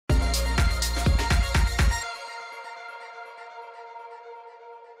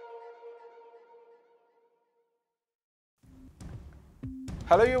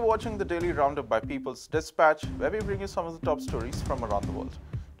Hello, you're watching the Daily Roundup by People's Dispatch, where we bring you some of the top stories from around the world.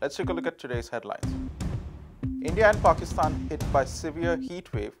 Let's take a look at today's headlines. India and Pakistan hit by severe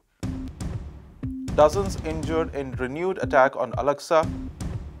heat wave. Dozens injured in renewed attack on Aqsa.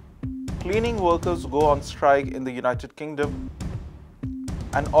 Cleaning workers go on strike in the United Kingdom.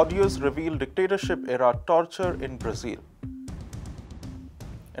 And audios reveal dictatorship-era torture in Brazil.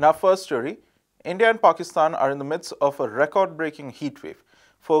 In our first story, India and Pakistan are in the midst of a record-breaking heat wave.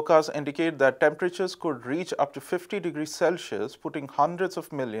 Forecasts indicate that temperatures could reach up to 50 degrees Celsius, putting hundreds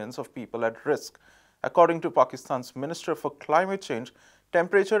of millions of people at risk. According to Pakistan's Minister for Climate Change,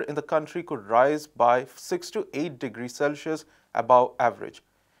 temperature in the country could rise by 6 to 8 degrees Celsius above average.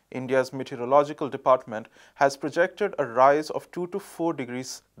 India's meteorological department has projected a rise of 2 to 4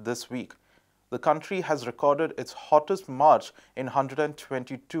 degrees this week. The country has recorded its hottest March in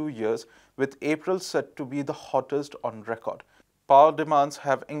 122 years, with April set to be the hottest on record. Power demands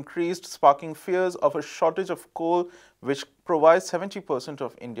have increased, sparking fears of a shortage of coal, which provides 70%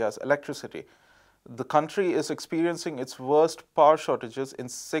 of India's electricity. The country is experiencing its worst power shortages in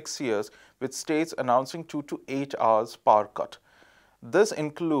 6 years, with states announcing 2 to 8 hours power cut. This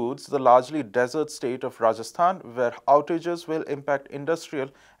includes the largely desert state of Rajasthan, where outages will impact industrial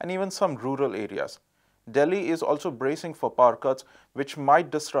and even some rural areas. Delhi is also bracing for power cuts, which might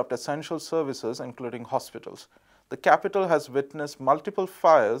disrupt essential services, including hospitals. The capital has witnessed multiple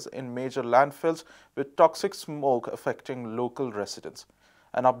fires in major landfills, with toxic smoke affecting local residents.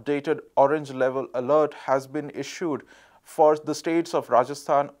 An updated orange level alert has been issued for the states of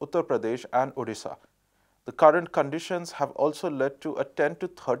Rajasthan, Uttar Pradesh, and Odisha. The current conditions have also led to a 10 to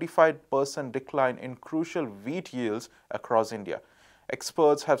 35% decline in crucial wheat yields across India.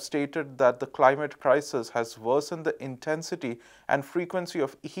 Experts have stated that the climate crisis has worsened the intensity and frequency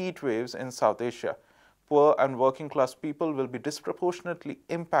of heat waves in South Asia. Poor and working-class people will be disproportionately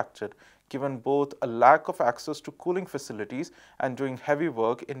impacted, given both a lack of access to cooling facilities and doing heavy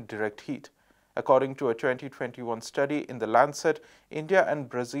work in direct heat. According to a 2021 study in The Lancet, India and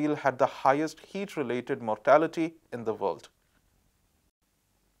Brazil had the highest heat-related mortality in the world.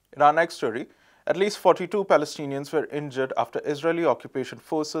 In our next story, at least 42 Palestinians were injured after Israeli occupation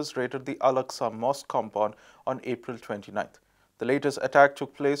forces raided the Al-Aqsa mosque compound on April 29th. The latest attack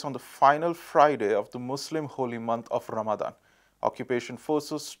took place on the final Friday of the Muslim holy month of Ramadan. Occupation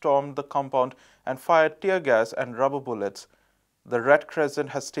forces stormed the compound and fired tear gas and rubber bullets. The Red Crescent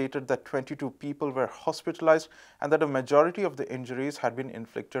has stated that 22 people were hospitalized and that a majority of the injuries had been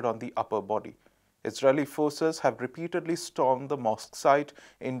inflicted on the upper body. Israeli forces have repeatedly stormed the mosque site,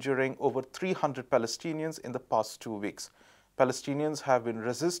 injuring over 300 Palestinians in the past 2 weeks. Palestinians have been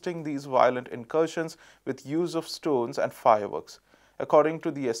resisting these violent incursions with use of stones and fireworks. According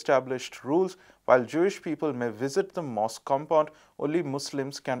to the established rules, while Jewish people may visit the mosque compound, only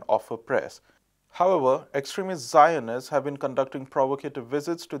Muslims can offer prayers. However, extremist Zionists have been conducting provocative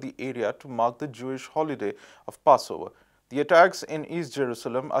visits to the area to mark the Jewish holiday of Passover. The attacks in East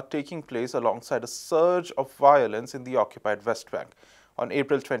Jerusalem are taking place alongside a surge of violence in the occupied West Bank. On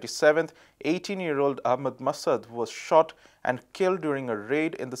April 27th, 18-year-old Ahmad Masad was shot and killed during a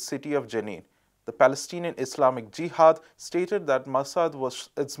raid in the city of Jenin. The Palestinian Islamic Jihad stated that Masad was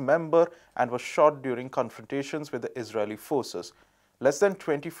its member and was shot during confrontations with the Israeli forces. Less than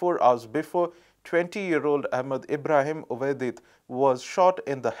 24 hours before, 20-year-old Ahmad Ibrahim Ovedit was shot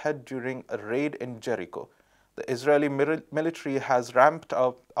in the head during a raid in Jericho. The Israeli military has ramped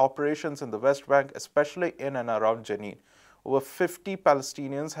up operations in the West Bank, especially in and around Jenin. Over 50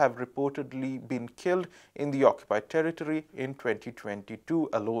 Palestinians have reportedly been killed in the occupied territory in 2022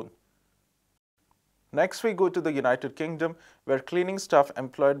 alone. Next, we go to the United Kingdom, where cleaning staff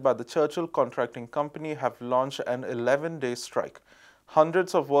employed by the Churchill contracting company have launched an 11-day strike.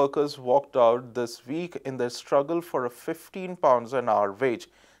 Hundreds of workers walked out this week in their struggle for a £15 an hour wage.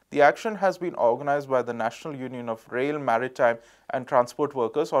 The action has been organized by the National Union of Rail, Maritime and Transport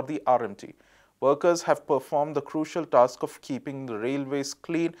Workers, or the RMT. Workers have performed the crucial task of keeping the railways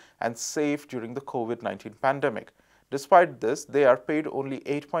clean and safe during the COVID-19 pandemic. Despite this, they are paid only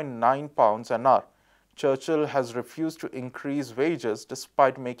 £8.9 an hour. Churchill has refused to increase wages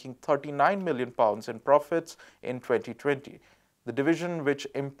despite making £39 million in profits in 2020. The division, which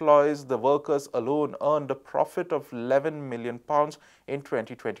employs the workers alone, earned a profit of £11 million in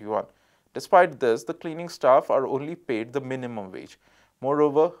 2021. Despite this, the cleaning staff are only paid the minimum wage.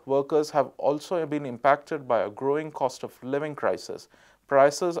 Moreover, workers have also been impacted by a growing cost of living crisis.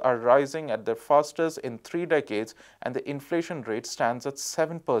 Prices are rising at their fastest in 3 decades, and the inflation rate stands at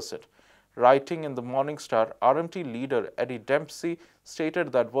 7%. Writing in the Morning Star, RMT leader Eddie Dempsey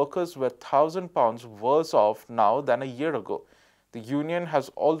stated that workers were £1,000 worse off now than a year ago. The union has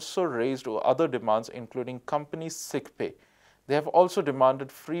also raised other demands, including company sick pay. They have also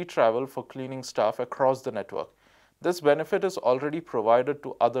demanded free travel for cleaning staff across the network. This benefit is already provided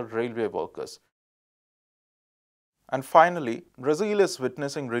to other railway workers. And finally, Brazil is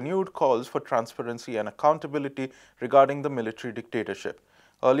witnessing renewed calls for transparency and accountability regarding the military dictatorship.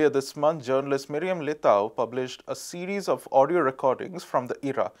 Earlier this month, journalist Miriam Leitão published a series of audio recordings from the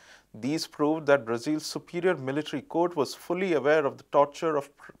era. These proved that Brazil's superior military court was fully aware of the torture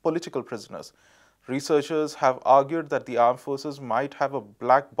of political prisoners. Researchers have argued that the armed forces might have a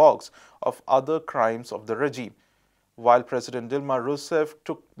black box of other crimes of the regime. While President Dilma Rousseff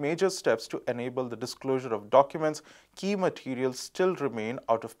took major steps to enable the disclosure of documents, key materials still remain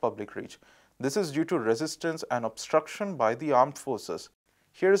out of public reach. This is due to resistance and obstruction by the armed forces.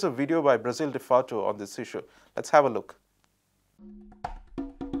 Here is a video by Brazil de Fato on this issue. Let's have a look.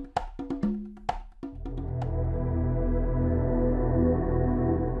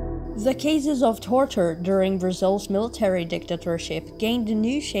 The cases of torture during Brazil's military dictatorship gained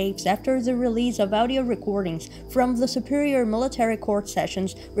new shapes after the release of audio recordings from the Superior Military Court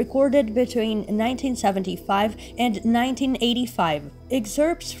sessions recorded between 1975 and 1985.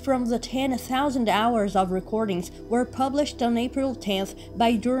 Excerpts from the 10,000 hours of recordings were published on April 10th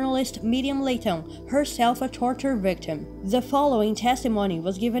by journalist Miriam Leitão, herself a torture victim. The following testimony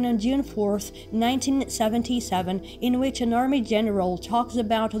was given on June 4th, 1977, in which an army general talks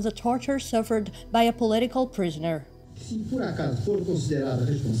about the torture suffered by a political prisoner. Se por acaso for considerado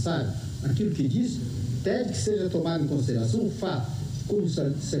responsável, aquilo que disse, pede que seja tomado em consideração o fato, como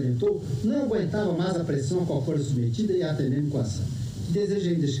salientou, não aguentava mais a pressão a qual fora submetida e atendendo com a ação. Deseja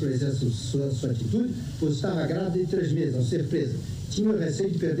ainda esclarecer sua atitude, pois estava grávida de 3 meses ao ser presa. Tinha o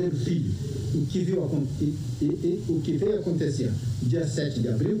receio de perder o filho, o que veio acontecer no dia 7 de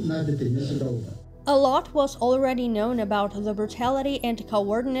abril, na dependência da UPA. A lot was already known about the brutality and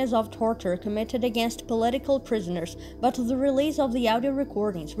cowardness of torture committed against political prisoners, but the release of the audio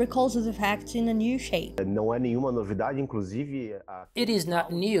recordings recalls the facts in a new shape. It is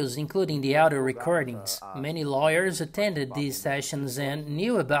not news, including the audio recordings. Many lawyers attended these sessions and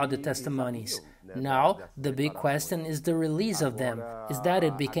knew about the testimonies. Now, the big question is the release of them, is that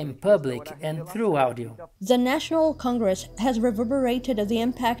it became public and through audio. The National Congress has reverberated the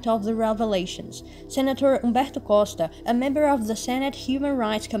impact of the revelations. Senator Humberto Costa, a member of the Senate Human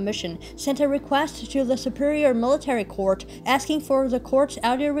Rights Commission, sent a request to the Superior Military Court asking for the court's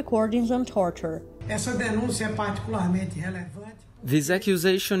audio recordings on torture. Essa denúncia é particularmente relevante. This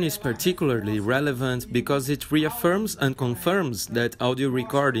accusation is particularly relevant because it reaffirms and confirms that audio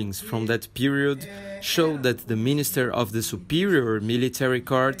recordings from that period show that the Minister of the Superior Military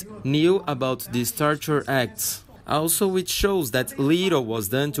Court knew about these torture acts. Also, it shows that little was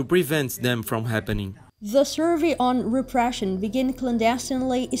done to prevent them from happening. The survey on repression began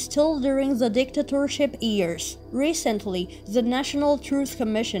clandestinely still during the dictatorship years. Recently, the National Truth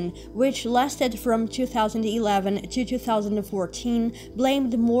Commission, which lasted from 2011 to 2014,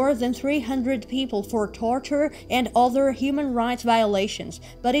 blamed more than 300 people for torture and other human rights violations,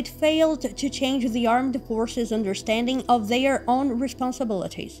 but it failed to change the armed forces' understanding of their own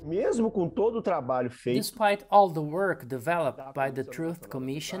responsibilities. Despite all the work developed by the Truth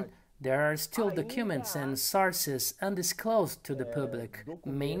Commission, there are still documents and sources undisclosed to the public,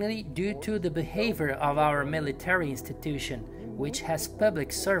 mainly due to the behavior of our military institution, which has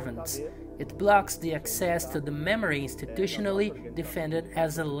public servants. It blocks the access to the memory institutionally defended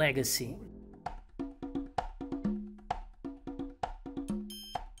as a legacy.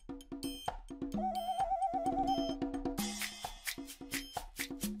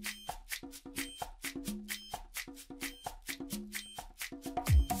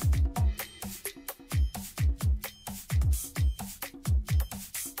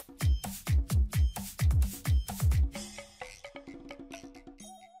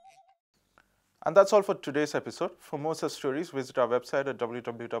 And that's all for today's episode. For more such stories, visit our website at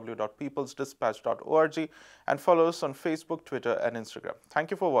www.peoplesdispatch.org and follow us on Facebook, Twitter, and Instagram. Thank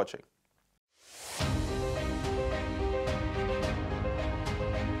you for watching.